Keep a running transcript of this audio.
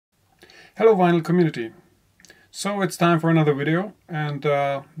Hello vinyl community. So it's time for another video, and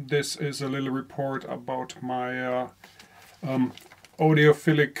this is a little report about my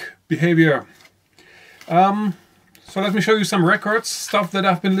audiophilic behavior. So let me show you some records, stuff that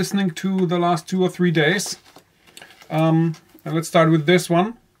I've been listening to the last 2 or 3 days. And let's start with this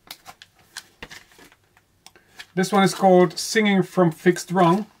one. This one is called Singing from Fixed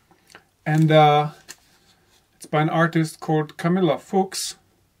Rung, and it's by an artist called Camila Fuchs.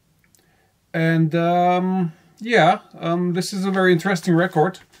 And this is a very interesting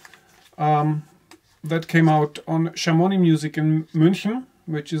record that came out on Chamonix Music in München,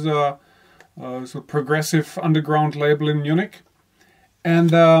 which is a progressive underground label in Munich.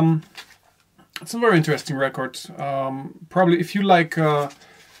 And it's a very interesting record. Probably if you like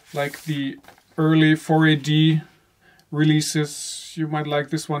the early 4AD releases, you might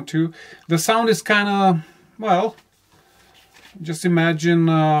like this one too. The sound is kind of, well, just imagine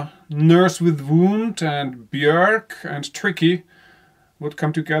Nurse with Wound and Björk and Tricky would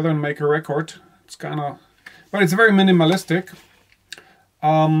come together and make a record. It's kind of, but it's very minimalistic.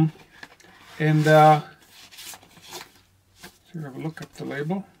 Here, have a look at the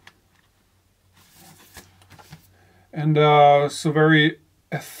label. And so very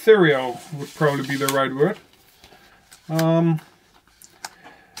ethereal would probably be the right word.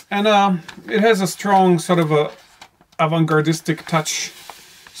 It has a strong sort of a avant-gardistic touch.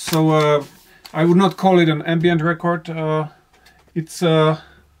 So I would not call it an ambient record. It's not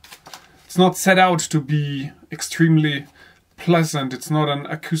set out to be extremely pleasant. It's not an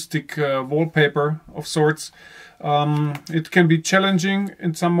acoustic wallpaper of sorts. It can be challenging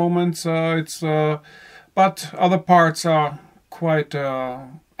in some moments. But other parts are quite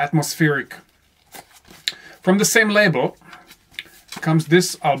atmospheric. From the same label comes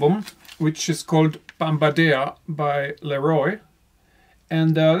this album, which is called Bambadea by LeRoy.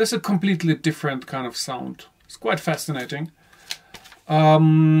 And this is a completely different kind of sound. It's quite fascinating.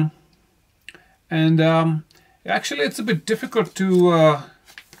 Actually it's a bit difficult to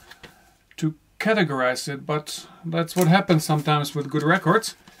categorize it, but that's what happens sometimes with good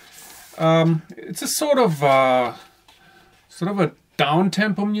records. It's a sort of a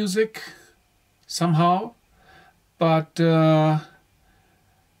down-tempo music somehow, but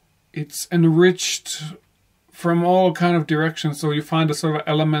it's enriched from all kind of directions. So you find the sort of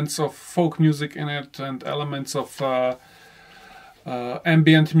elements of folk music in it and elements of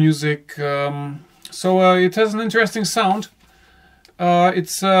ambient music. So it has an interesting sound.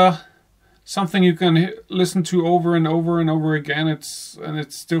 It's something you can listen to over and over and over again. It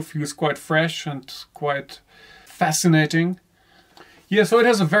still feels quite fresh and quite fascinating. Yeah, so it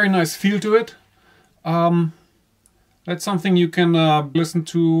has a very nice feel to it. That's something you can listen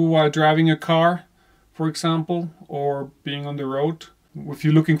to while driving a car, for example, or being on the road. If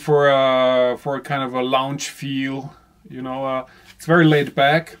you're looking for a kind of a lounge feel, you know, it's very laid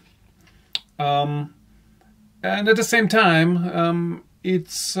back. And at the same time,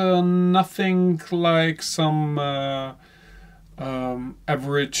 it's nothing like some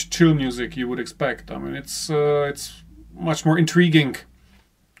average chill music you would expect. I mean, it's much more intriguing.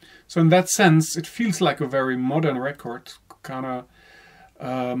 So in that sense, it feels like a very modern record, kind of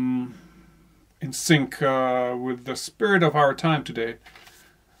in sync with the spirit of our time today.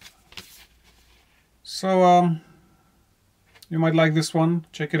 So you might like this one.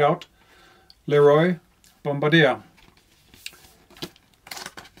 Check it out. LeRoy, Bambadea.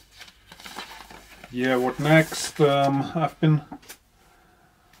 Yeah, what next? I've been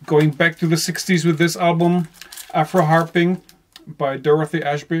going back to the 60s with this album, Afro Harping by Dorothy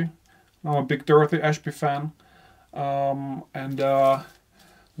Ashby. I'm a big Dorothy Ashby fan.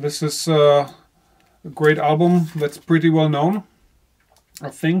 This is a great album that's pretty well known. I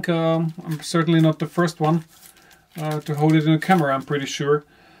think I'm certainly not the first one to hold it in a camera, I'm pretty sure.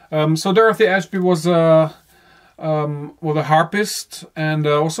 So Dorothy Ashby was a harpist and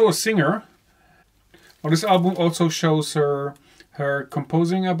also a singer. Well, this album also shows her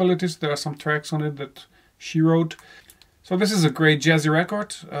composing abilities. There are some tracks on it that she wrote. So this is a great jazzy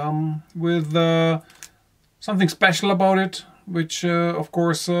record with something special about it, which of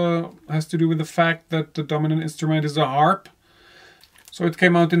course has to do with the fact that the dominant instrument is a harp. So it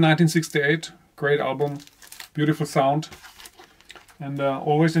came out in 1968. Great album, beautiful sound, and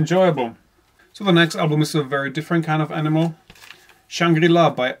always enjoyable. So the next album is a very different kind of animal.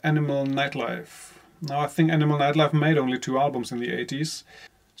 Shangri-La by Animal Nightlife. Now I think Animal Nightlife made only 2 albums in the 80s.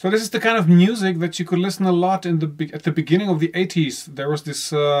 So this is the kind of music that you could listen a lot at the beginning of the 80s. There was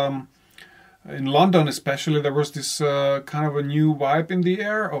this, in London especially, there was this kind of a new vibe in the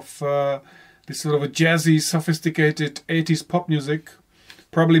air of this sort of a jazzy, sophisticated 80s pop music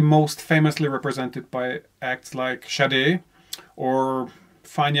probably most famously represented by acts like Sade or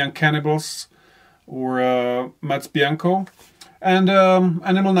Fine Young Cannibals or Mads Bianco. And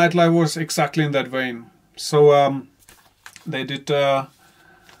Animal Nightlife was exactly in that vein. So they did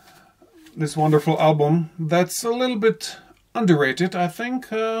this wonderful album that's a little bit underrated, I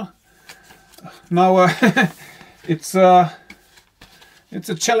think. Now it's a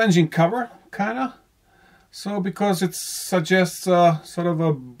challenging cover, kinda. So because it suggests sort of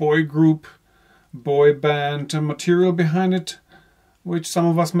a boy group, boy band material behind it, which some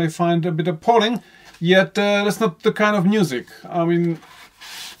of us may find a bit appalling. Yet that's not the kind of music. I mean,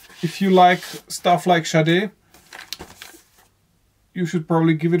 if you like stuff like Sade, you should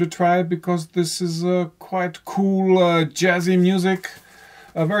probably give it a try, because this is quite cool jazzy music,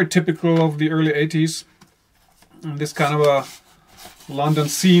 very typical of the early 80s, this kind of a London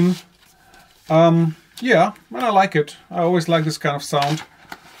scene. Yeah, and I like it. I always like this kind of sound.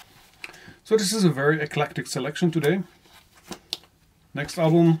 So this is a very eclectic selection today. Next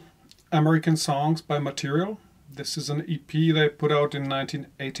album, American Songs by Material. This is an EP they put out in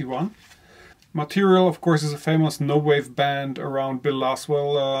 1981. Material, of course, is a famous no-wave band around Bill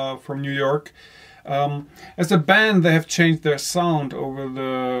Laswell from New York. As a band, they have changed their sound over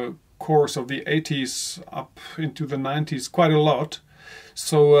the course of the 80s up into the 90s quite a lot.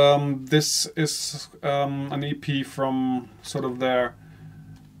 So this is an EP from sort of their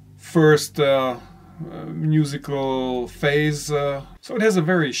first musical phase. So it has a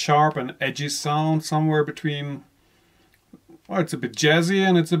very sharp and edgy sound, somewhere between, well, it's a bit jazzy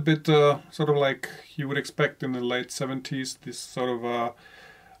and it's a bit sort of like you would expect in the late 70s, this sort of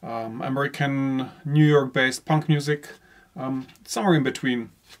American, New York-based punk music, somewhere in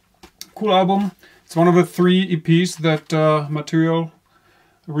between. Cool album. It's one of the 3 EPs that Material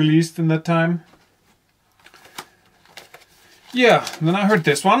released in that time. Yeah, then I heard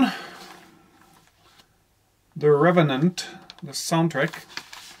this one, The Revenant, the soundtrack,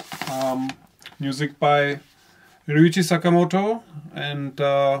 music by Ryuichi Sakamoto and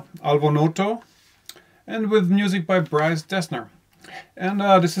Alvo Noto, and with music by Bryce Dessner. And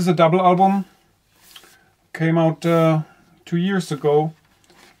this is a double album, came out 2 years ago,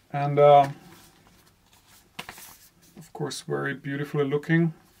 and of course very beautifully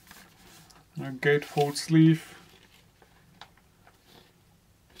looking. A gatefold sleeve.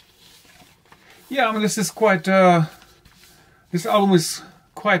 Yeah, I mean, this is quite this album is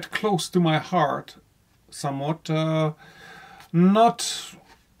quite close to my heart, somewhat. Not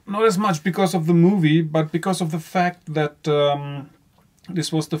as much because of the movie, but because of the fact that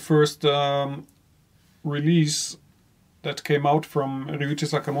this was the first release that came out from Ryuichi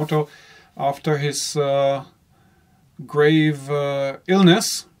Sakamoto after his grave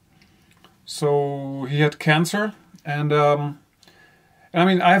illness. So he had cancer, and I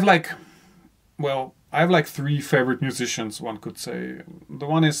mean, I have like 3 favorite musicians, one could say. The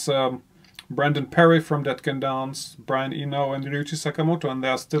one is Brandon Perry from Dead Can Dance, Brian Eno, and Ryuichi Sakamoto, and they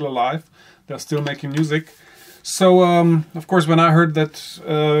are still alive. They are still making music. So, of course, when I heard that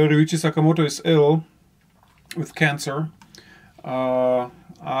Ryuichi Sakamoto is ill with cancer, I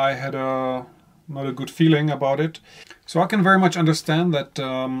had not a good feeling about it. So I can very much understand that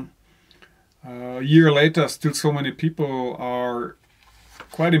a year later, still so many people are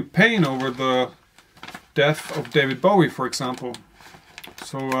quite in pain over the death of David Bowie, for example.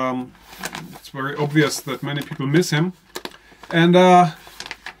 So it's very obvious that many people miss him. And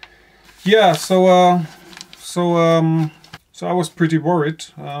yeah, so I was pretty worried.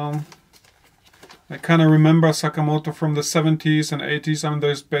 I kind of remember Sakamoto from the 70s and 80s. I mean,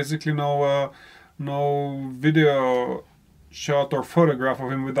 there's basically no video shot or photograph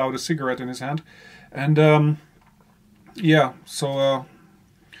of him without a cigarette in his hand. And yeah, so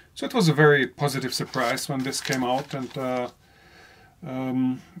it was a very positive surprise when this came out, and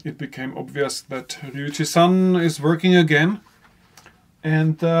it became obvious that Ryuichi-san is working again.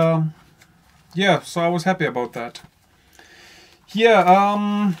 And yeah, so I was happy about that.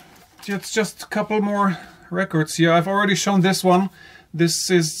 Yeah, it's just a couple more records here. I've already shown this one. This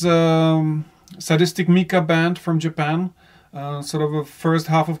is Sadistic Mika band from Japan. Sort of a first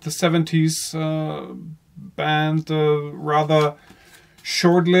half of the 70s band, rather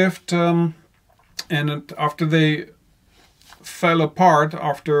short-lived, and after they fell apart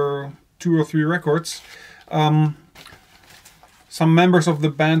after 2 or 3 records, some members of the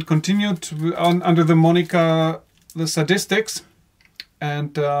band continued under the moniker the Sadistics,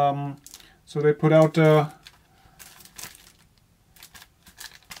 and so they put out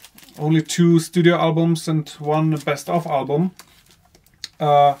only 2 studio albums and 1 best-of album.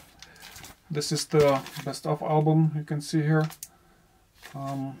 This is the best-of album, you can see here,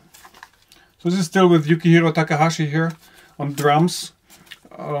 So this is still with Yukihiro Takahashi here on drums.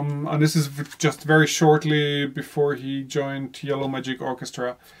 And this is just very shortly before he joined Yellow Magic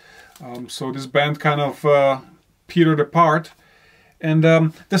Orchestra. So this band kind of petered apart. And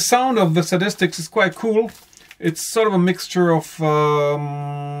the sound of the Sadistics is quite cool. It's sort of a mixture of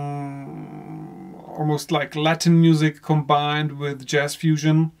almost like Latin music combined with jazz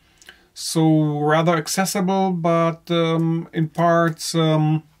fusion. So rather accessible, but in parts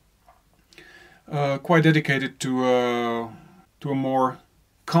quite dedicated to a more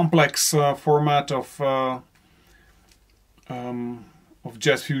complex format of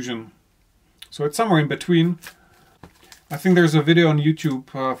jazz fusion. So it's somewhere in between. I think there's a video on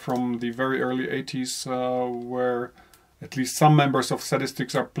YouTube from the very early 80s where at least some members of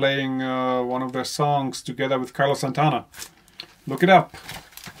Sadistics are playing one of their songs together with Carlos Santana. Look it up.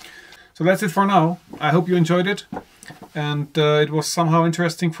 So that's it for now. I hope you enjoyed it and it was somehow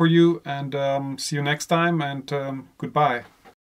interesting for you, and see you next time, and goodbye.